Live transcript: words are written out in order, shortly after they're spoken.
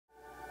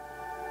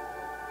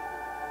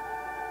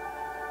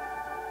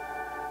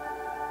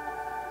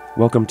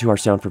Welcome to our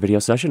Sound for Video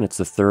session. It's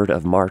the 3rd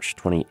of March,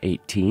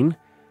 2018.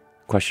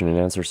 Question and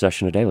answer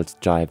session today. Let's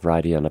dive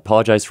right in.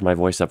 Apologize for my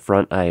voice up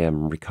front. I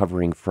am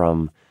recovering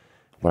from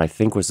what I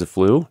think was the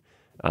flu,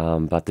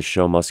 but the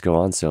show must go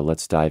on, so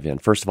let's dive in.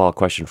 First of all, a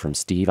question from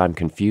Steve. I'm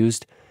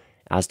confused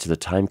as to the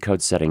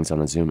timecode settings on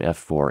the Zoom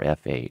F4,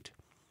 F8.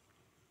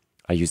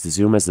 I use the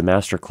Zoom as the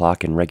master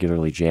clock and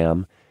regularly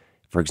jam,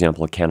 for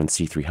example, a Canon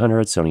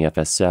C300, Sony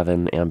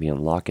FS7,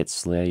 ambient locket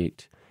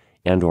slate,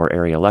 and or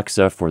Area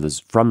Alexa from the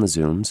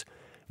Zooms.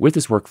 With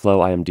this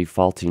workflow, I am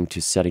defaulting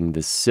to setting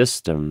the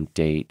system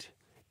date,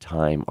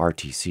 time,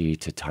 RTC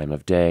to time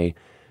of day,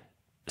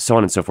 so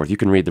on and so forth. You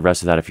can read the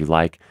rest of that if you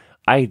like.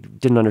 I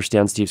didn't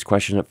understand Steve's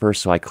question at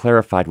first, so I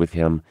clarified with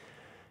him.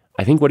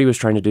 I think what he was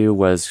trying to do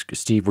was,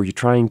 Steve, were you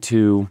trying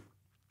to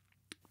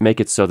make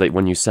it so that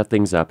when you set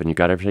things up and you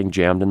got everything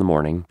jammed in the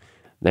morning,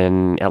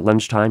 then at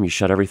lunchtime you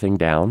shut everything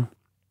down?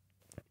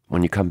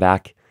 When you come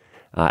back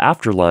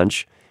after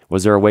lunch,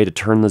 was there a way to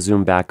turn the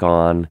Zoom back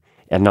on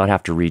and not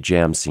have to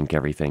re-jam sync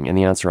everything? And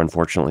the answer,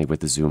 unfortunately,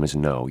 with the Zoom is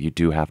no. You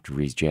do have to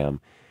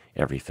re-jam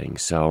everything.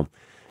 So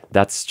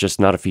that's just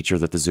not a feature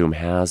that the Zoom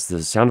has.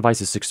 The Sound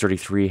Devices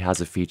 633 has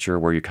a feature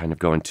where you kind of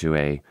go into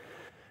a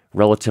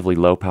relatively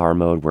low power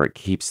mode where it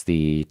keeps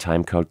the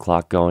timecode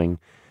clock going.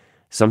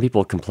 Some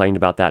people complained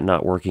about that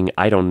not working.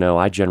 I don't know.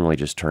 I generally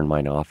just turn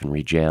mine off and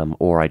re-jam,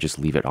 or I just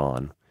leave it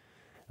on.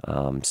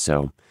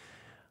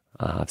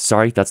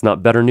 Sorry, that's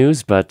not better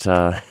news, but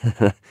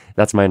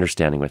that's my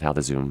understanding with how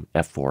the Zoom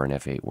F4 and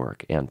F8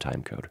 work and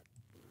timecode.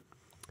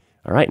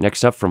 All right,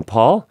 next up from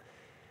Paul.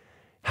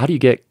 How do you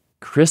get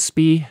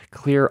crispy,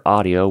 clear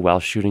audio while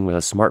shooting with a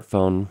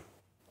smartphone,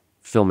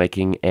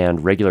 filmmaking,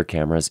 and regular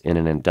cameras in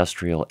an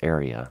industrial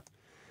area?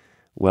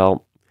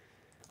 Well,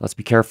 let's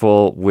be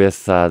careful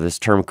with this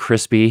term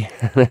crispy.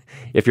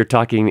 If you're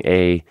talking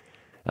a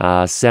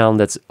sound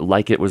that's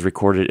like it was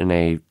recorded in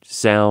a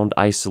sound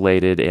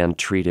isolated and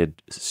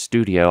treated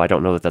studio, I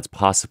don't know that that's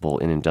possible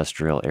in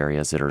industrial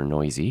areas that are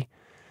noisy.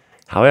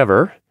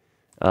 However,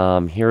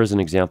 here is an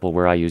example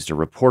where I used a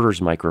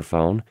reporter's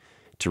microphone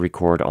to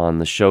record on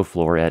the show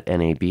floor at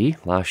NAB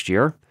last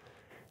year,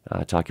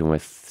 talking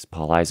with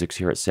Paul Isaacs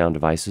here at Sound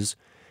Devices.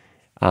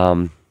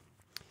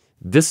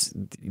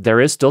 There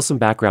is still some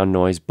background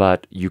noise,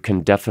 but you can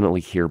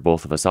definitely hear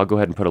both of us. I'll go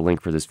ahead and put a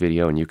link for this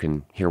video and you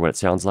can hear what it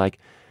sounds like.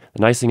 The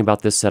nice thing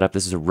about this setup,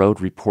 this is a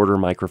Rode Reporter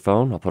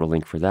microphone. I'll put a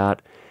link for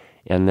that.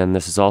 And then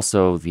this is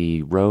also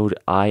the Rode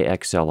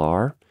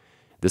iXLR.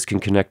 This can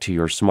connect to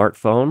your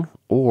smartphone,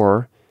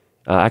 or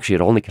actually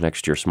it only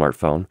connects to your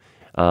smartphone.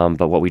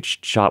 But what we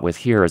shot with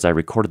here is I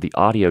recorded the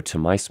audio to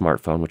my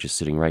smartphone, which is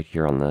sitting right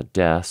here on the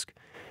desk.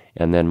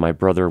 And then my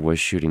brother was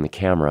shooting the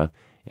camera,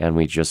 and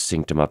we just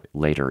synced them up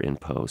later in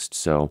post.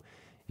 So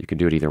you can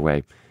do it either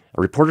way.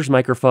 A reporter's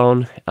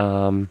microphone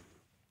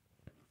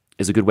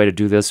is a good way to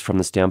do this from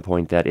the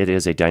standpoint that it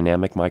is a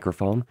dynamic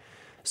microphone.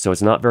 So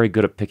it's not very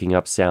good at picking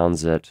up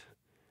sounds that,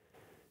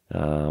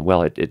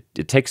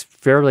 it takes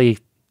fairly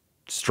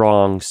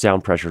strong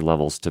sound pressure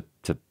levels to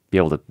be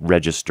able to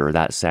register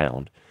that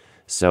sound.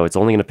 So it's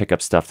only going to pick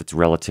up stuff that's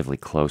relatively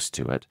close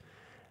to it.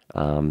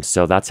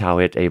 So that's how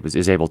it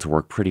is able to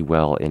work pretty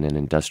well in an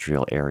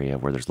industrial area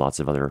where there's lots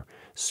of other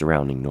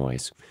surrounding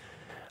noise.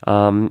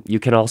 You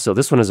can also,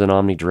 this one is an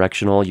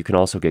omnidirectional. You can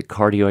also get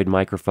cardioid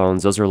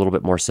microphones. Those are a little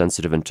bit more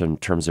sensitive in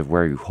terms of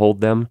where you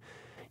hold them.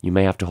 You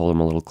may have to hold them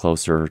a little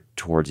closer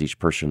towards each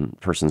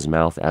person's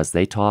mouth as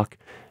they talk,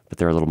 but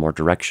they're a little more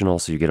directional,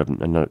 so you get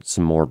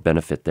some more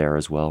benefit there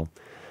as well.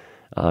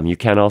 You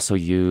can also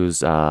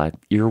use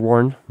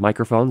ear-worn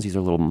microphones. These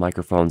are little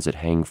microphones that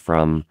hang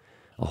from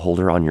a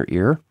holder on your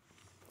ear.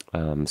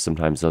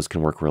 Sometimes those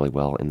can work really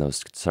well in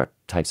those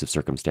types of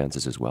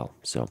circumstances as well.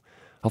 So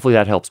hopefully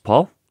that helps,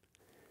 Paul.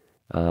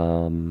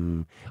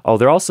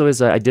 There also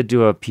is, I did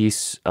do a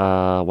piece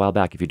a while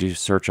back. If you do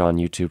search on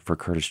YouTube for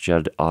Curtis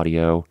Judd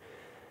Audio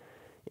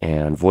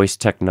and Voice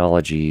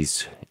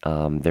Technologies,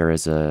 there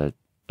is an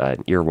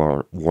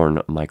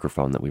ear-worn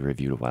microphone that we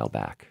reviewed a while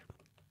back.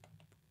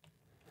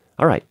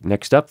 All right,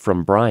 next up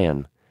from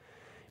Brian.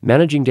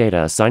 Managing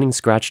data, assigning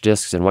scratch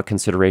disks, and what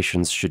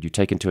considerations should you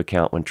take into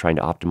account when trying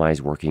to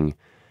optimize working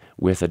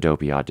with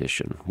Adobe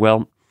Audition?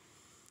 Well,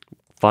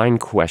 fine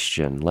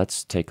question.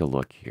 Let's take a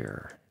look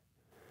here.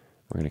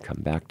 We're going to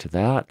come back to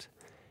that.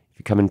 If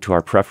you come into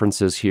our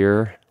preferences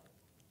here,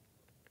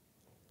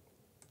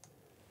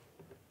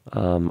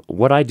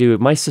 what I do,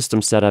 my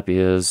system setup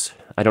is,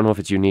 I don't know if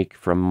it's unique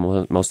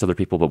from most other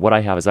people, but what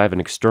I have is I have an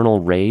external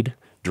RAID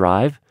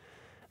drive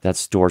that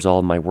stores all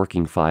of my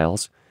working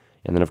files.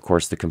 And then, of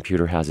course, the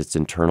computer has its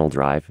internal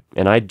drive.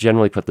 And I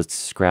generally put the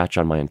scratch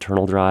on my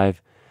internal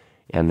drive,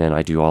 and then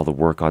I do all the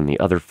work on the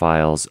other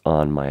files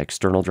on my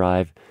external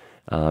drive.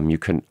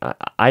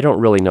 I don't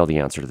really know the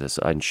answer to this,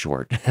 in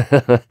short.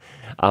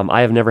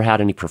 I have never had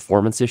any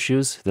performance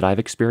issues that I've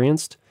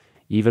experienced,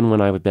 even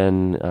when I've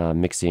been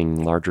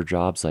mixing larger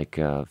jobs like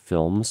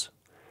films.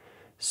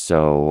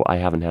 So I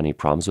haven't had any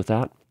problems with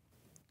that.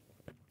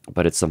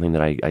 But it's something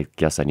that I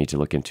guess I need to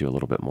look into a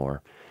little bit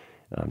more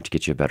to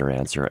get you a better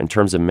answer. In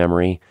terms of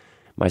memory,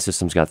 My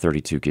system's got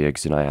 32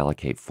 gigs, and I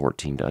allocate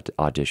 14 to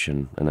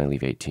Audition, and I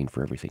leave 18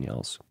 for everything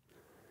else.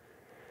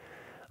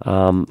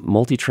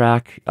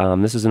 Multi-track,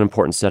 this is an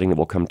important setting that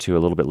we'll come to a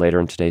little bit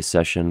later in today's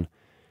session.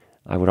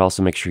 I would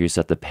also make sure you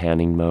set the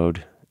panning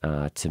mode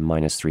to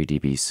 -3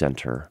 dB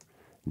center,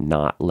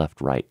 not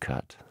left-right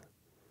cut.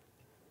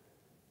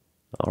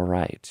 All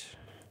right.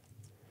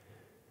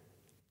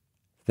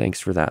 Thanks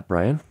for that,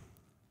 Brian.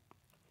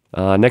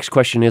 Next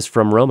question is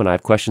from Roman. I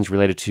have questions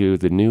related to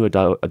the new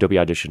Adobe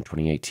Audition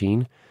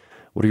 2018.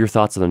 What are your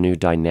thoughts on the new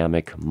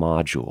dynamic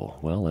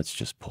module? Well, let's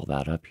just pull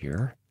that up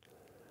here.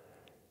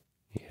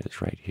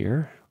 It's right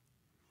here.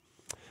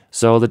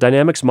 So the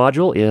dynamics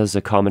module is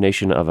a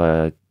combination of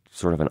a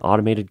sort of an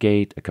automated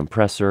gate, a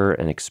compressor,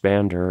 an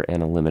expander,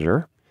 and a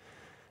limiter.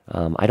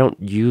 I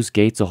don't use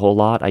gates a whole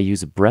lot. I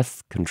use a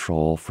breath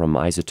control from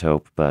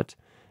Isotope, but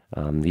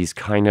these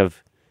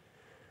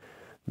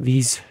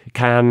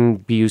can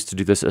be used to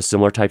do this, a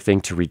similar type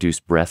thing to reduce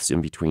breaths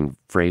in between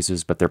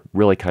phrases, but they're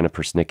really kind of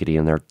persnickety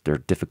and they're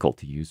difficult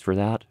to use for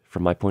that,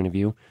 from my point of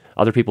view.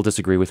 Other people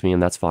disagree with me,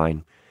 and that's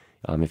fine.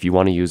 If you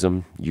want to use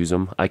them, use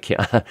them. I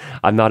can't.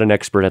 I'm not an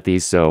expert at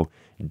these, so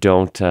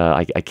don't.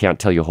 I can't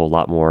tell you a whole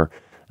lot more.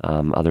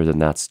 Other than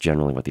that's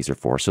generally what these are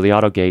for. So the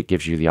auto gate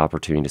gives you the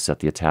opportunity to set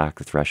the attack,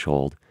 the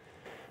threshold,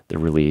 the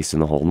release,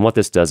 and the hold. And what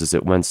this does is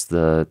that once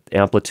the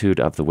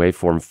amplitude of the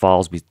waveform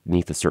falls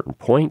beneath a certain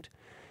point,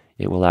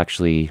 it will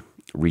actually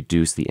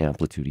reduce the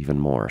amplitude even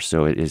more.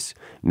 So it is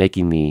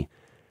making the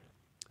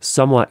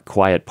somewhat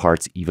quiet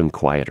parts even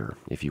quieter,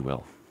 if you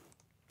will.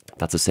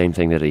 That's the same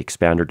thing that the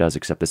expander does,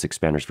 except this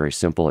expander is very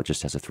simple. It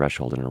just has a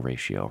threshold and a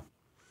ratio.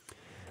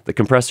 The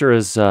compressor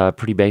is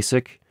pretty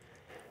basic.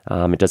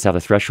 It does have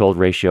a threshold,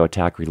 ratio,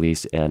 attack,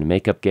 release, and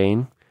makeup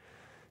gain.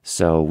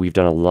 So we've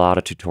done a lot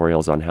of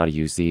tutorials on how to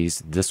use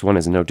these. This one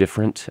is no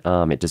different.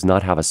 It does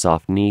not have a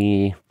soft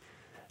knee.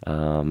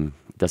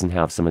 It doesn't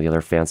have some of the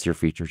other fancier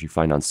features you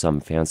find on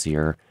some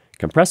fancier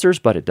compressors,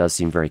 but it does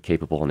seem very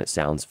capable and it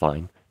sounds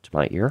fine to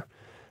my ear.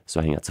 So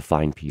I think that's a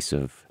fine piece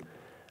of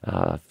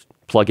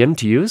plug-in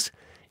to use.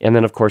 And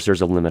then, of course,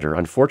 there's a limiter.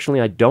 Unfortunately,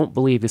 I don't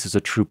believe this is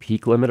a true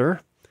peak limiter,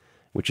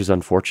 which is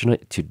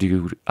unfortunate. To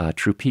do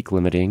true peak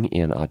limiting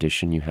in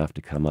Audition, you have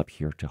to come up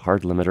here to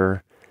hard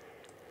limiter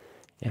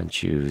and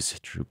choose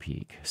true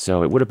peak.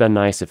 So it would have been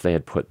nice if they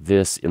had put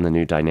this in the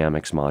new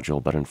dynamics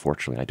module, but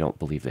unfortunately, I don't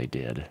believe they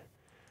did.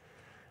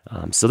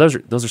 So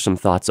those are some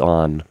thoughts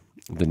on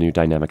the new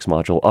dynamics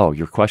module. Oh,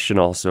 your question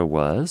also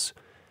was,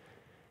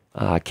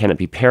 can it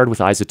be paired with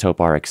Isotope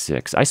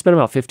RX6? I spent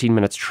about 15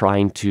 minutes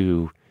trying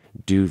to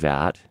do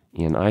that.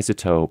 In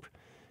Isotope,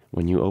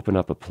 when you open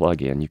up a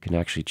plugin, you can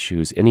actually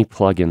choose any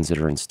plugins that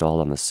are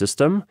installed on the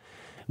system,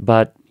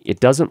 but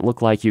it doesn't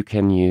look like you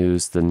can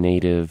use the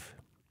native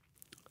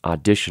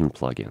Audition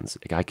plugins.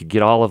 I could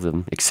get all of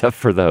them except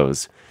for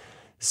those.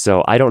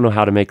 So I don't know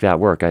how to make that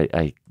work.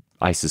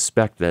 I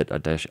suspect that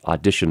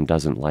Audition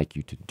doesn't like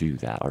you to do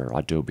that, or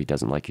Adobe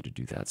doesn't like you to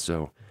do that.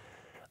 So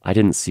I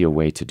didn't see a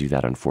way to do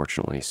that,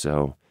 unfortunately.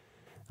 So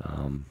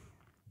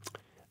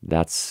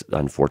that's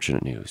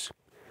unfortunate news.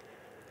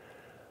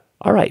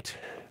 All right.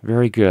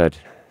 Very good.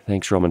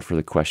 Thanks, Roman, for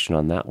the question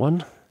on that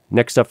one.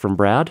 Next up from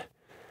Brad.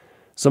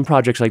 Some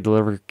projects I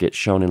deliver get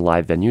shown in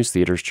live venues,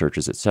 theaters,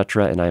 churches,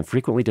 etc., and I am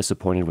frequently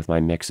disappointed with my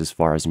mix as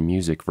far as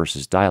music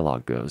versus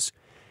dialogue goes.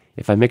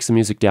 If I mix the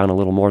music down a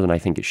little more than I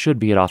think it should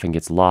be, it often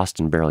gets lost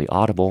and barely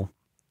audible.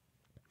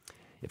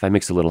 If I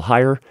mix a little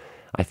higher,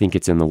 I think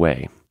it's in the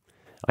way.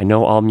 I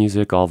know all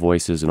music, all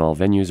voices, and all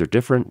venues are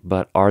different,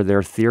 but are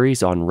there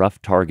theories on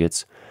rough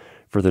targets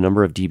for the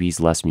number of dBs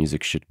less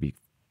music should be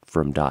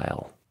from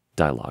dialogue?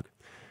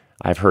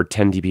 I've heard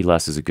 10 dB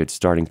less is a good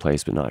starting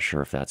place, but not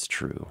sure if that's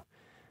true.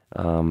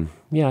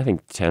 Yeah, I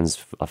think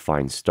 10's a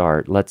fine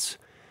start.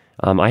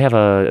 I have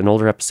an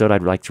older episode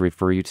I'd like to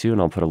refer you to, and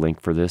I'll put a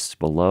link for this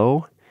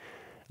below.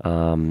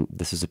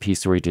 This is a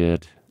piece where we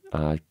did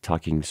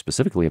talking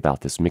specifically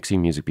about this,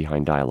 mixing music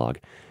behind dialogue.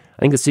 I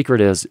think the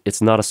secret is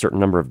it's not a certain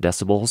number of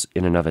decibels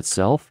in and of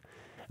itself.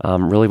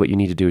 Really what you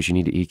need to do is you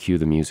need to EQ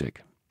the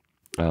music.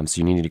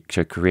 So you need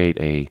to create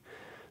a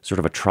sort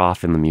of a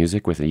trough in the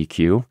music with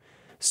EQ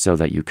so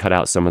that you cut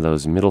out some of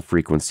those middle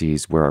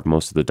frequencies where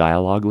most of the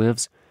dialogue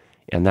lives.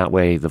 And that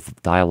way the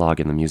dialogue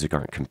and the music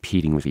aren't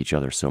competing with each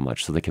other so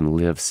much, so they can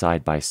live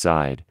side by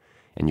side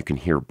and you can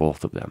hear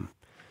both of them.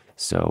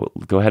 So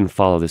go ahead and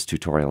follow this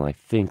tutorial, and I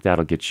think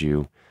that'll get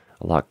you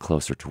a lot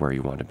closer to where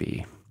you want to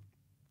be.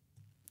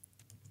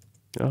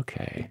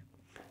 Okay.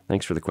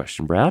 Thanks for the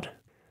question, Brad.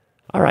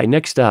 All right,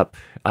 next up,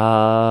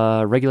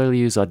 regularly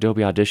use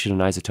Adobe Audition and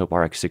Isotope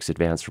RX6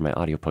 Advanced for my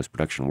audio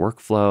post-production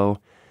workflow.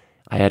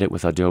 I edit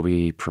with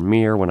Adobe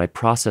Premiere. When I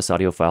process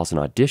audio files in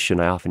Audition,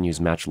 I often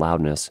use match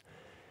loudness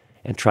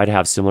and try to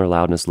have similar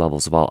loudness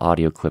levels of all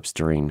audio clips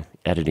during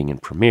editing in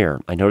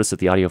Premiere. I notice that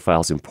the audio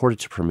files imported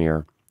to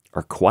Premiere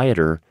are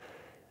quieter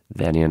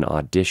than in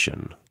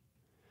Audition.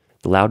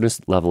 The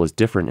loudness level is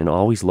different and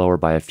always lower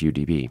by a few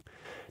dB.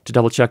 To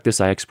double check this,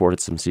 I exported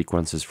some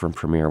sequences from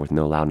Premiere with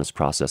no loudness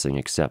processing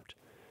except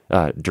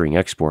during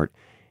export,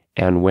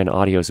 And when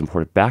audio is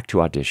imported back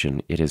to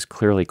Audition, it is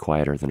clearly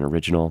quieter than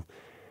original.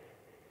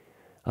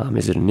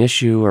 Is it an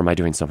issue, or am I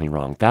doing something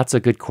wrong? That's a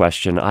good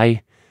question.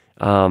 I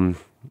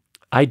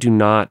do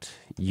not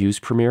use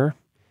Premiere.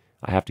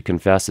 I have to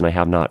confess, and I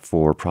have not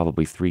for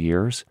probably 3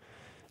 years.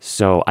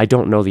 So I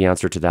don't know the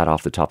answer to that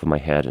off the top of my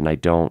head, and I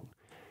don't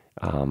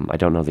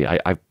know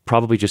I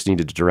probably just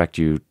needed to direct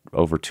you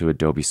over to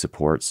Adobe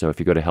support. So if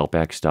you go to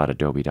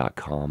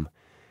helpx.adobe.com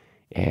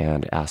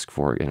and ask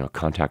for,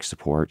 contact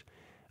support,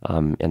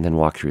 and then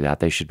walk through that,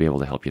 they should be able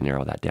to help you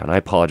narrow that down. I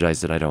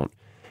apologize that I don't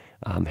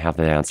have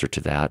the answer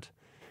to that,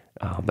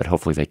 but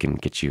hopefully they can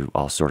get you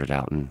all sorted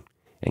out and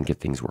get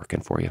things working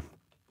for you.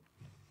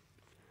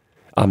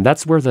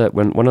 That's where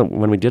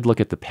when we did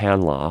look at the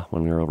pan law,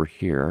 when we were over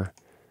here,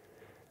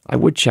 I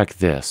would check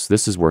this.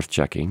 This is worth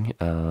checking.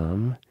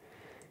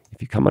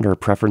 If you come under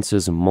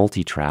Preferences and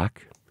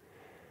Multi-Track,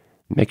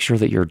 make sure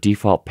that your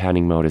default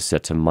panning mode is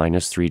set to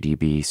 -3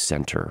 dB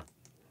center.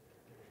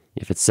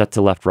 If it's set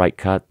to left-right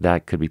cut,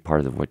 that could be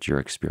part of what you're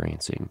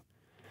experiencing.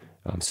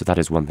 So that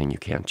is one thing you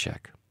can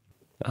check.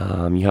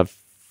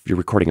 You're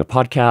recording a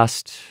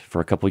podcast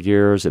for a couple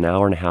years, an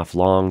hour and a half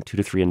long, 2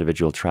 to 3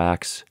 individual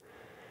tracks.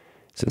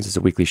 Since it's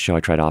a weekly show, I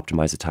try to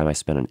optimize the time I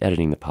spend on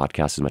editing the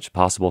podcast as much as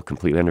possible.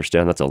 Completely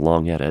understand that's a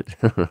long edit.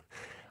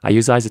 I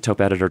use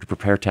iZotope Editor to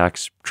prepare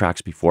tracks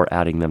before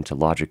adding them to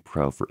Logic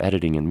Pro for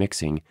editing and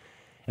mixing.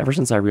 Ever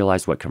since I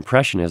realized what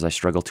compression is, I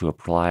struggle to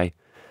apply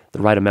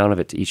the right amount of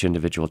it to each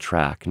individual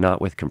track,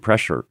 not with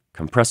compressor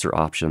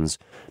options,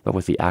 but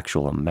with the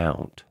actual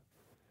amount.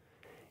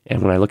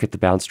 And when I look at the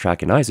bounce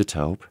track in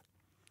iZotope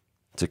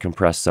to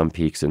compress some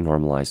peaks and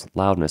normalize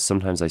loudness,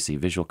 sometimes I see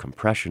visual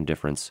compression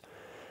difference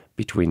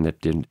between the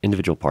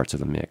individual parts of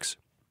the mix.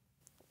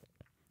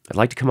 I'd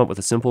like to come up with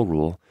a simple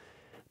rule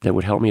that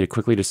would help me to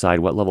quickly decide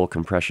what level of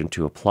compression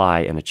to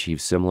apply and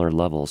achieve similar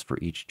levels for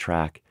each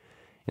track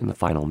in the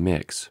final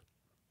mix.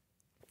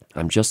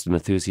 I'm just an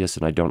enthusiast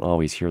and I don't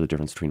always hear the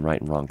difference between right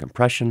and wrong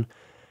compression.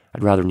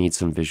 I'd rather need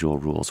some visual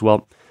rules.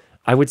 Well,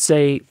 I would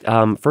say,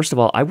 first of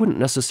all, I wouldn't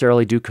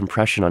necessarily do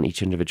compression on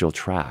each individual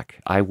track.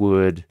 I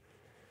would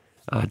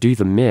do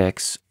the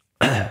mix,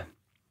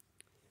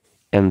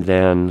 and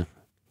then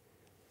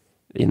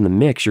in the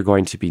mix, you're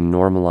going to be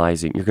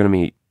normalizing, you're going to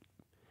be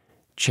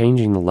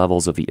changing the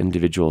levels of the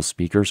individual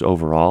speakers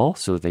overall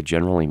so that they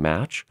generally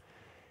match.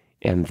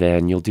 And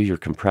then you'll do your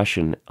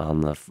compression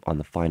on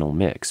the final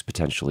mix,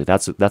 potentially.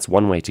 That's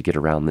one way to get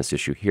around this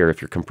issue here.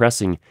 If you're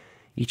compressing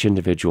each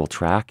individual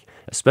track,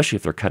 especially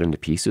if they're cut into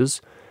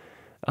pieces,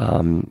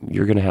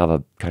 you're going to have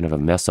a kind of a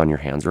mess on your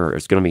hands, or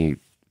it's going to be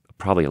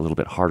probably a little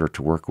bit harder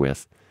to work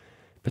with,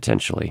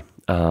 potentially.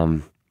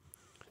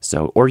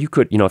 Or you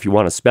could, if you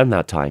want to spend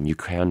that time, you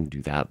can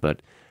do that.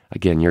 But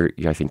again, you're,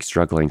 I think,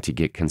 struggling to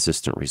get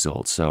consistent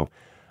results. So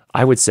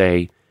I would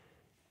say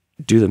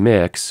do the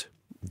mix,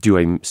 do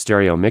a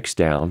stereo mix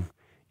down,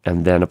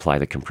 and then apply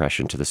the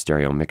compression to the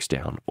stereo mix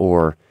down.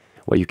 Or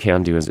what you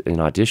can do is in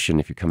Audition,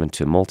 if you come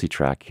into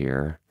multi-track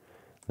here,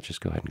 let's just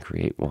go ahead and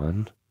create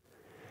one.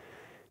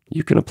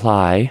 You can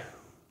apply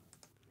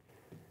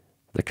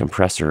the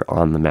compressor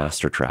on the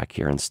master track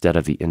here instead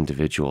of the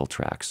individual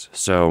tracks.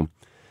 So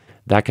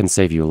that can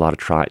save you a lot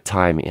of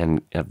time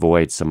and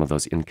avoid some of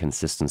those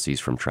inconsistencies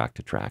from track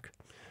to track.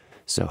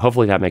 So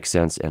hopefully that makes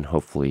sense, and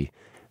hopefully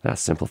that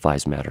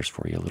simplifies matters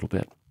for you a little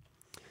bit.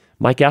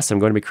 Mike asks, I'm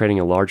going to be creating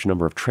a large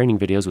number of training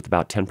videos with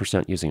about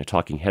 10% using a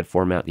talking head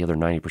format, the other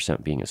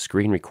 90% being a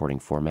screen recording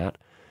format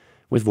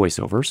with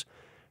voiceovers.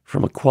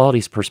 From a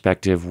qualities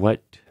perspective,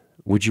 what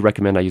would you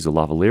recommend I use a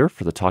lavalier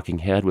for the talking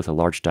head with a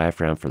large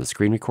diaphragm for the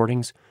screen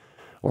recordings?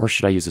 Or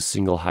should I use a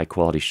single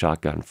high-quality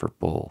shotgun for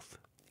both?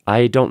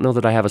 I don't know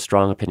that I have a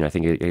strong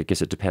opinion. I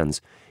guess it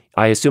depends.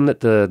 I assume that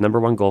the number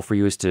one goal for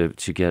you is to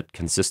get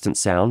consistent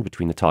sound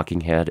between the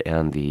talking head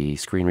and the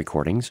screen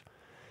recordings.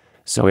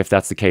 So if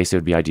that's the case, it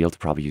would be ideal to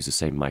probably use the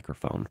same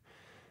microphone.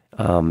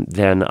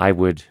 Then I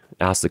would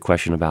ask the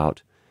question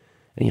about,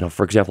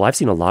 for example, I've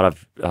seen a lot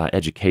of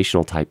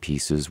educational type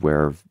pieces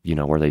where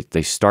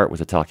they start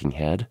with a talking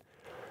head,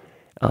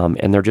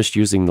 and they're just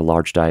using the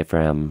large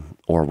diaphragm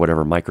or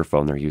whatever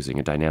microphone they're using,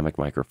 a dynamic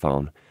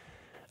microphone,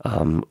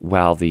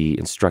 while the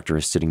instructor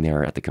is sitting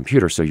there at the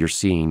computer. So you're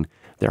seeing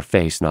their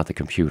face, not the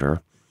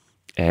computer.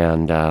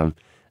 And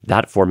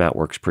that format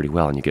works pretty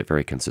well, and you get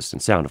very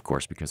consistent sound, of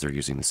course, because they're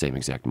using the same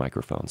exact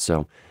microphone.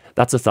 So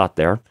that's a thought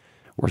there,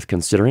 worth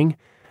considering.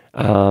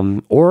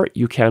 Or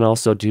you can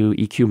also do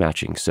EQ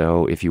matching.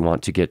 So if you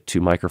want to get two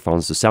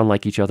microphones to sound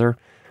like each other,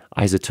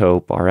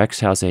 iZotope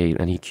RX has an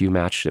EQ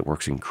match that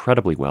works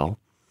incredibly well.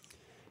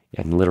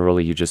 And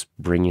literally you just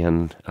bring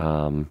in,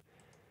 I'm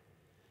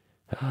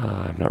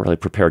not really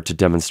prepared to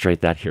demonstrate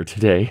that here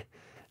today,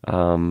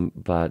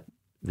 but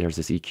there's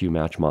this EQ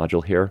match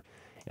module here.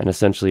 And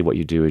essentially what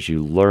you do is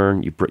you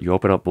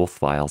open up both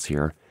files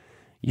here.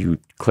 You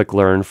click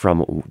learn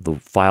from the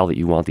file that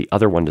you want the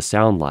other one to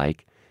sound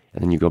like,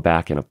 and then you go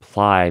back and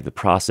apply the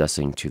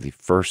processing to the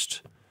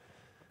first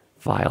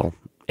file,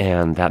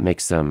 and that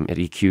makes it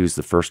EQs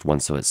the first one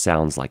so it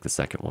sounds like the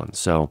second one.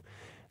 So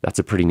that's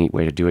a pretty neat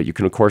way to do it. You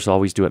can, of course,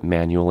 always do it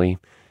manually,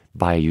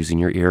 by using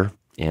your ear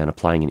and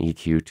applying an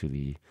EQ to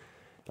the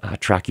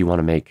track you want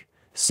to make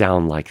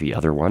sound like the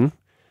other one.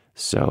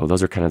 So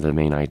those are kind of the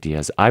main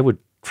ideas. I would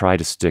try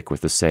to stick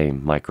with the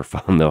same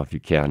microphone, though, if you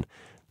can.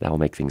 That will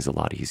make things a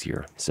lot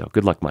easier. So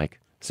good luck, Mike.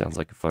 Sounds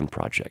like a fun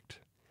project.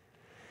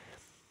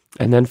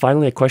 And then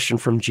finally, a question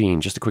from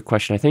Gene. Just a quick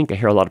question. I think I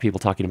hear a lot of people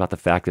talking about the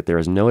fact that there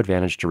is no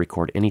advantage to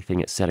record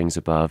anything at settings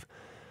above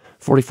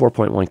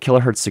 44.1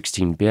 kilohertz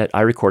 16-bit.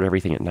 I record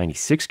everything at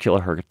 96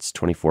 kilohertz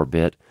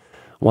 24-bit.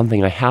 One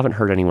thing I haven't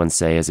heard anyone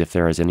say is if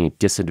there is any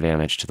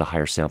disadvantage to the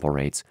higher sample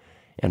rates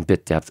and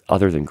bit depth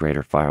other than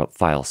greater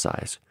file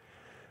size.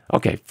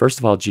 Okay, first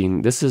of all,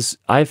 Gene,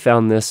 I've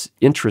found this,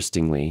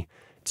 interestingly,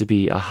 to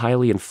be a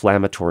highly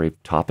inflammatory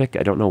topic.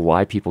 I don't know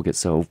why people get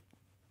so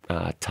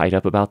tied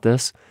up about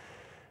this.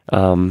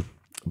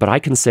 But I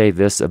can say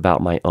this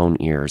about my own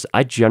ears.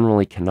 I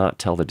generally cannot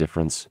tell the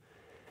difference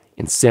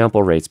in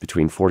sample rates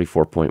between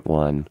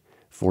 44.1,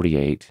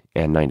 48,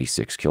 and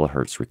 96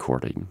 kilohertz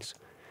recordings.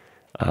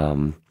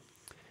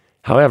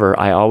 However,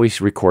 I always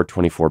record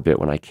 24-bit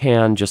when I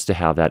can, just to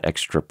have that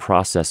extra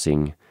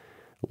processing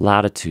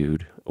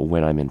latitude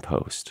when I'm in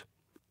post.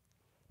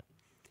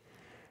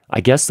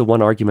 I guess the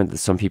one argument that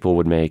some people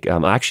would make,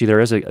 actually there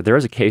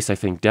is a case, I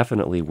think,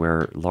 definitely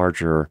where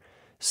larger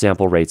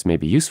sample rates may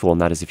be useful, and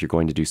that is if you're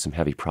going to do some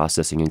heavy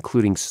processing,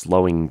 including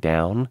slowing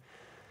down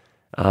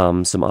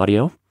some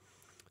audio.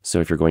 So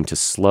if you're going to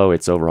slow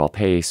its overall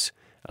pace,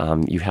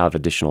 you have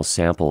additional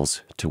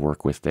samples to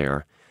work with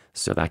there.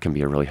 So that can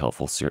be a really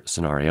helpful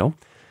scenario.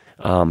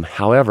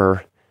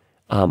 However,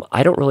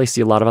 I don't really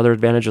see a lot of other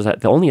advantages.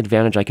 The only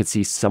advantage I could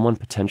see someone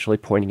potentially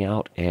pointing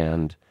out,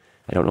 and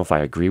I don't know if I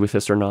agree with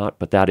this or not,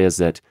 but that is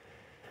that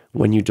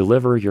when you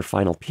deliver your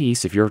final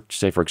piece, if you're,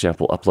 say, for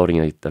example, uploading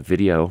a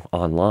video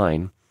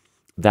online,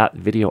 that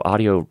video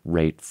audio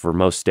rate for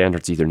most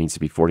standards either needs to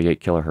be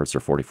 48 kilohertz or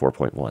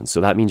 44.1. So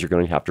that means you're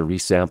going to have to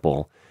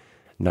resample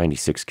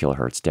 96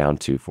 kilohertz down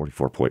to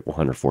 44.1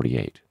 or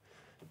 48.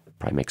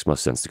 Probably makes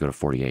most sense to go to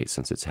 48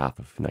 since it's half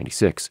of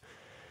 96.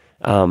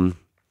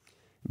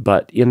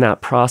 But in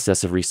that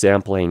process of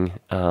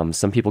resampling,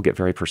 some people get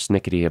very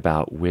persnickety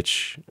about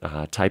which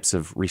types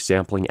of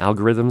resampling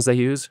algorithms they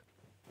use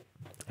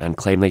and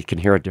claim they can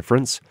hear a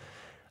difference.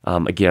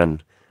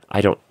 Again, I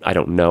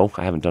don't know.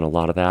 I haven't done a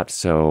lot of that.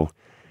 So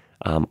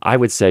I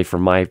would say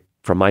from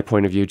my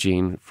point of view,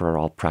 Gene, for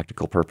all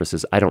practical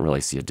purposes, I don't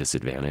really see a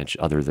disadvantage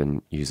other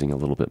than using a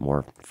little bit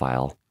more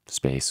file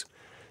space.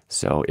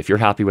 So if you're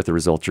happy with the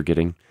results you're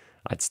getting,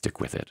 I'd stick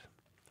with it.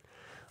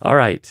 All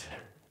right.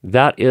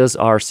 That is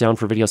our sound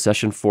for video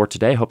session for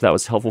today. Hope that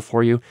was helpful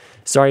for you.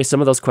 Sorry,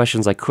 some of those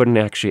questions I couldn't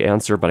actually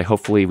answer, but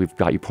hopefully we've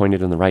got you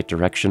pointed in the right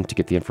direction to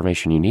get the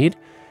information you need.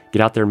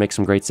 Get out there and make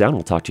some great sound.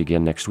 We'll talk to you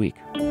again next week.